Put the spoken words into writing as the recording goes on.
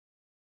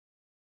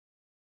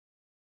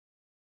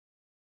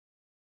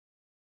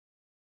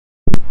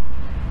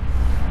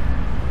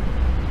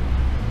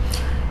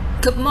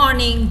Good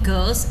morning,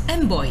 girls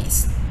and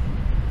boys.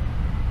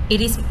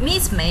 It is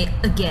Miss May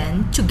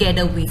again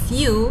together with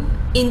you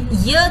in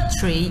Year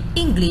 3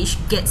 English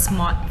Get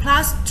Smart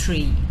Plus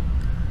 3,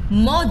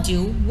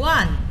 Module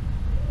 1.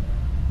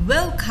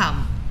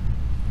 Welcome.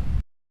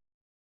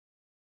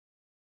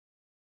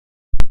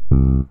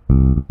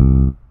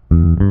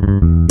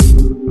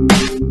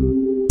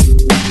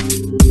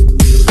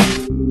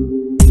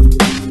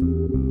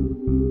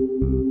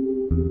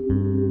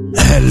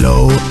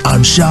 Hello,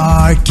 I'm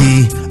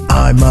Sharky.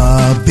 I'm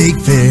a big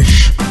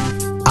fish.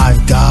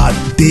 I've got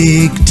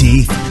big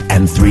teeth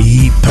and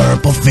 3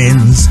 purple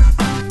fins.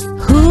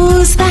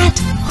 Who's that?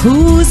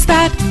 Who's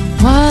that?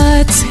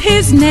 What's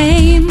his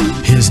name?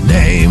 His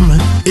name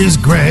is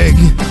Greg.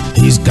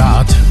 He's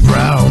got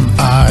brown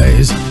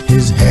eyes.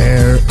 His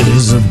hair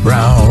is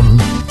brown.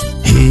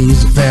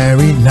 He's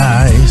very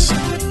nice.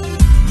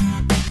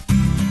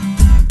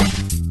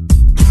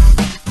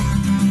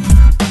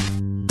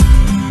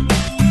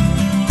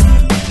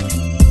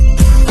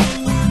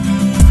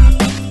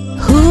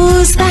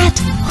 Who's that?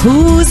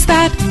 Who's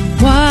that?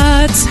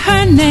 What's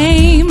her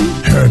name?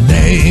 Her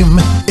name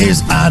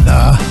is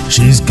Anna.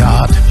 She's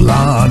got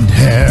blonde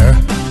hair.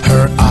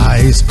 Her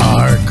eyes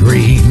are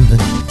green.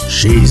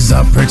 She's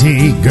a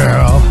pretty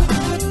girl.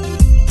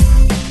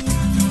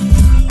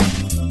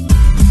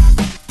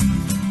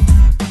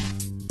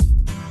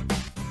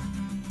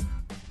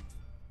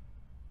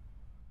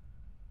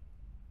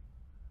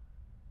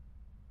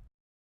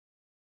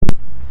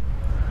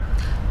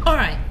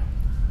 Alright,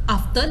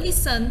 after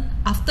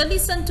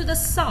listen to the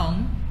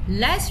song,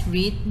 let's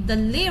read the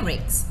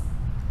lyrics.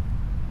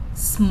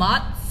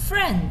 Smart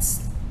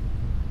friends.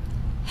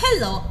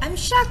 Hello, I'm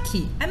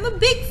Sharky. I'm a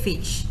big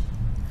fish.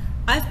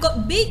 I've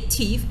got big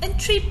teeth and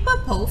 3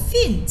 purple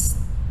fins.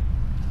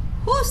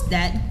 Who's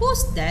that?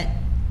 Who's that?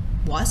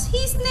 What's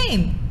his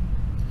name?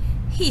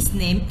 His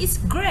name is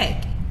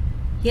Greg.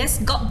 He has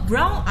got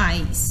brown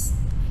eyes.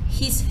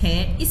 His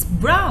hair is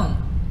brown.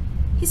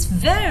 He's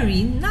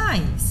very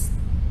nice.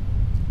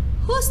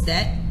 Who's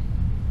that?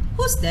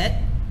 Who's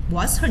that?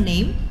 What's her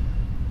name?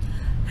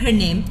 Her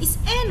name is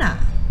Anna.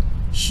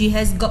 She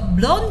has got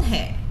blonde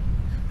hair.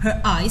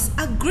 Her eyes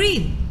are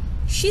green.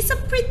 She's a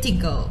pretty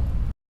girl.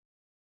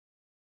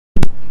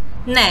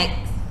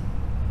 Next,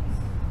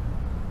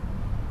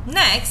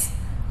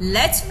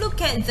 let's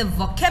look at the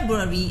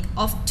vocabulary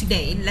of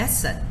today's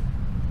lesson.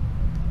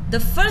 The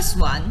first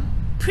one,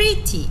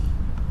 pretty.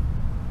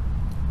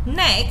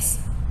 Next,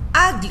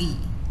 ugly.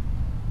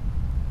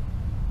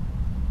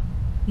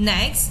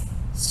 Next,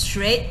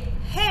 straight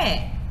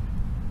hair,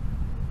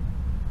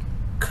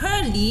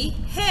 curly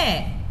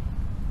hair,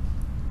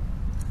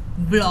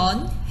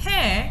 blonde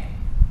hair,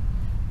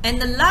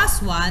 and the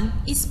last one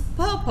is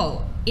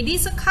purple. It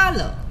is a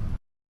color.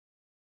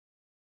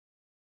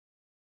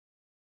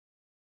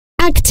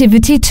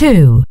 Activity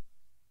 2.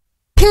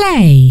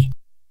 Play.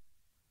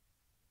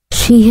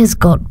 She has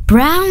got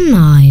brown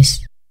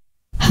eyes.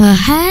 Her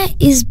hair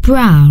is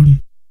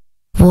brown.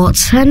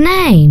 What's her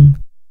name?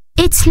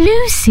 It's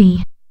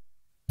Lucy.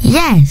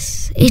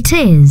 Yes, it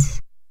is.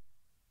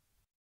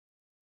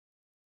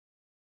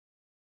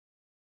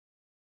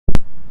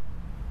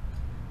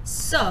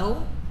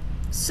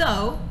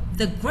 So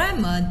the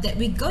grammar that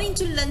we're going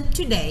to learn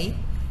today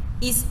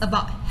is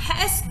about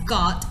has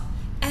got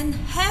and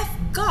have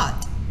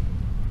got.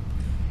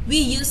 We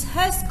use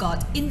has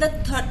got in the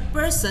third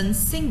person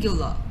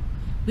singular,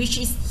 which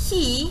is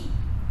he,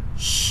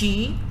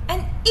 she,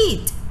 and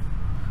it.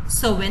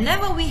 So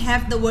whenever we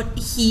have the word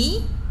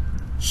he,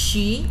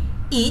 she,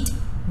 it,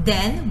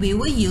 then we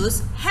will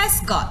use has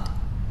got.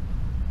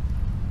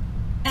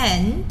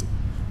 And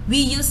we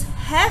use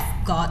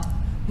have got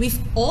with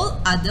all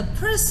other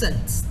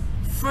persons.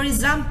 For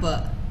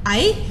example,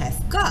 I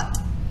have got,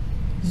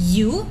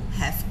 you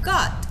have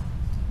got,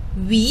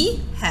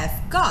 we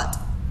have got,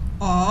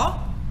 or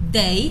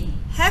they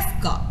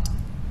have got.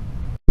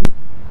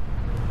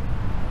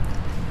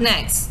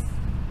 Next,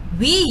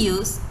 we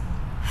use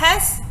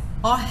has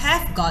or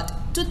have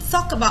got to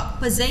talk about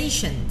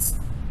possessions.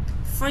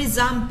 For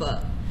example,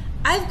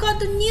 I've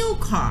got a new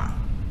car.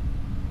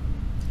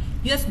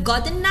 You have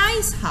got a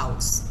nice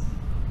house.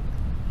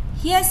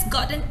 He has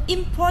got an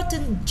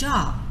important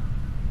job.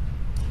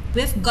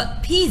 We've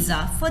got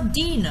pizza for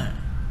dinner.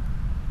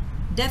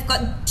 They've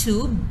got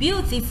 2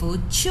 beautiful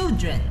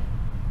children.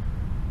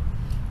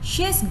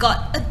 She has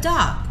got a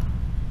dog.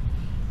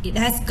 It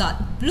has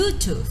got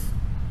Bluetooth.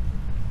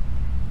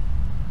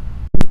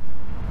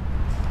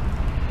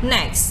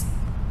 Next,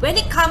 when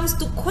it comes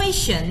to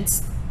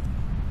questions,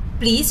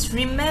 please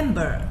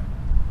remember,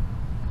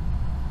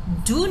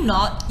 do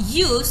not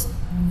use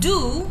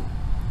do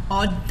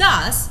or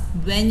does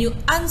when you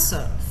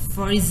answer.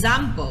 For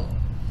example,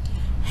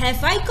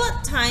 have I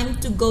got time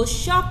to go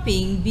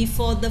shopping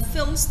before the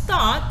film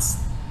starts?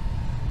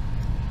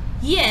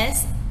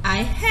 Yes,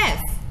 I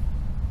have.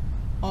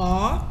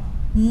 Or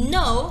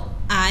no,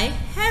 I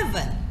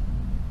haven't.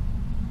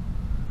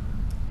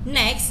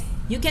 Next,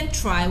 you can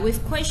try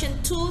with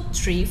question 2,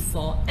 3,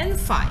 4, and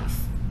 5.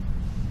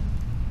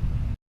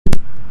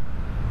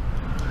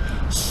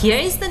 Here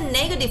is the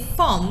negative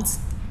forms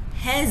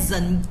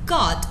hasn't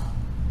got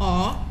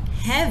or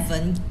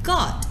haven't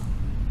got.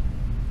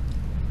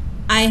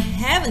 I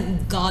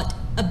haven't got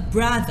a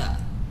brother.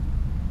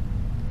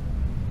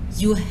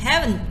 You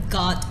haven't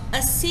got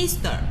a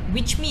sister,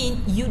 which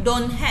means you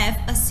don't have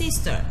a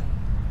sister.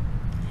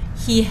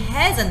 He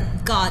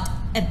hasn't got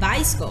a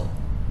bicycle.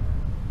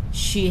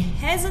 She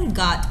hasn't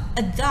got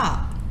a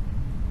dog.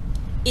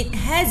 It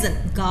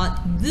hasn't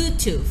got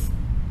Bluetooth.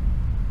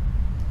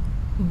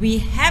 We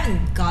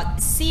haven't got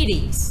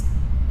CDs.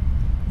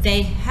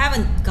 They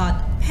haven't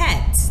got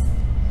pets.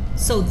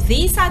 So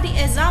these are the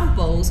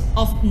examples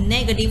of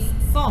negative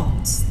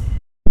forms.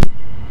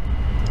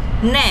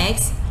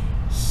 Next,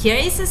 here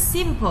is a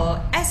simple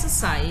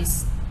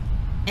exercise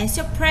as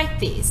your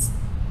practice.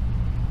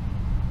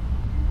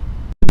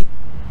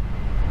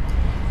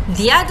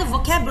 The other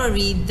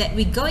vocabulary that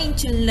we're going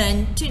to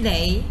learn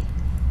today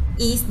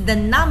is the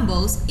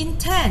numbers in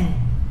 10.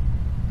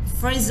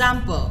 For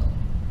example,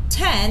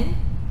 10,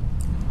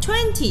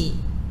 20,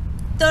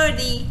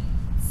 30,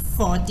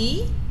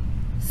 40,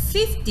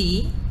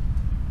 50,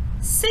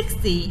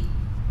 60,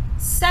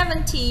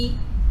 70,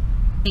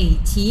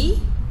 80,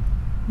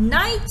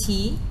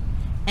 90,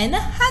 and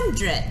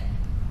 100,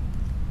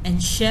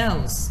 and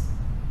shells.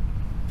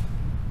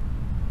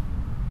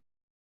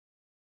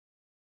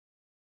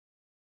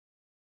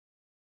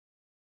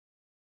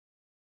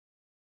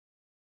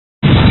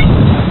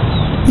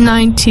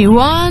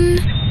 "91,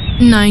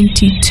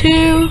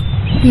 92,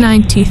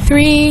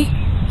 93,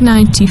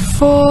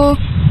 94,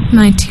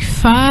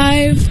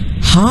 95.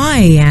 Hi,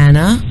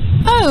 Anna.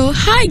 Oh,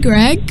 hi,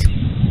 Greg.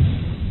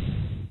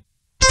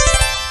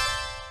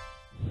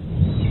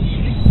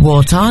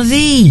 What are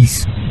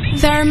these?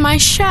 They're my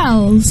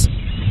shells.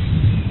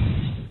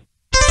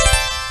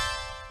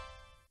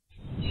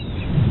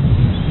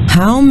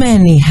 How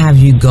many have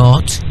you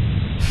got?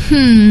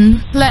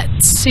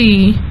 Let's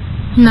see.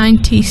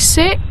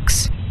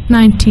 96,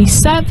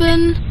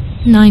 97,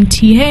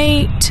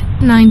 98,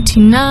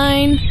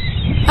 99,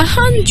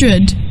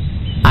 100.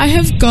 I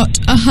have got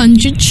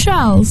 100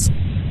 shells.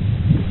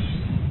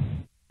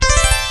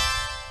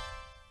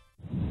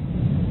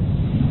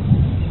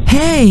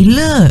 Hey,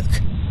 look!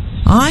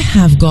 I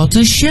have got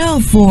a shell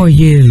for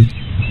you.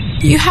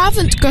 You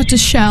haven't got a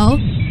shell.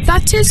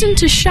 That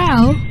isn't a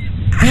shell.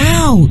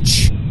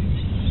 Ouch!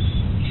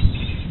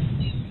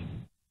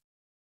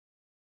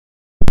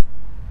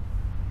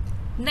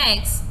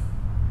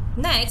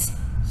 Next,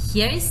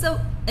 here is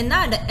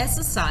another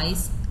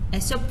exercise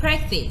as your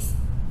practice.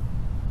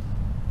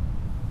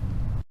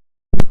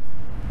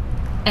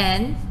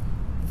 And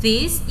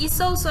this is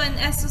also an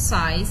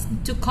exercise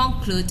to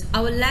conclude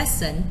our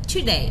lesson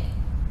today.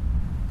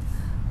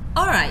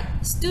 Alright,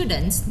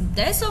 students,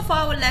 that's all for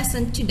our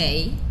lesson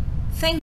today. Thank you.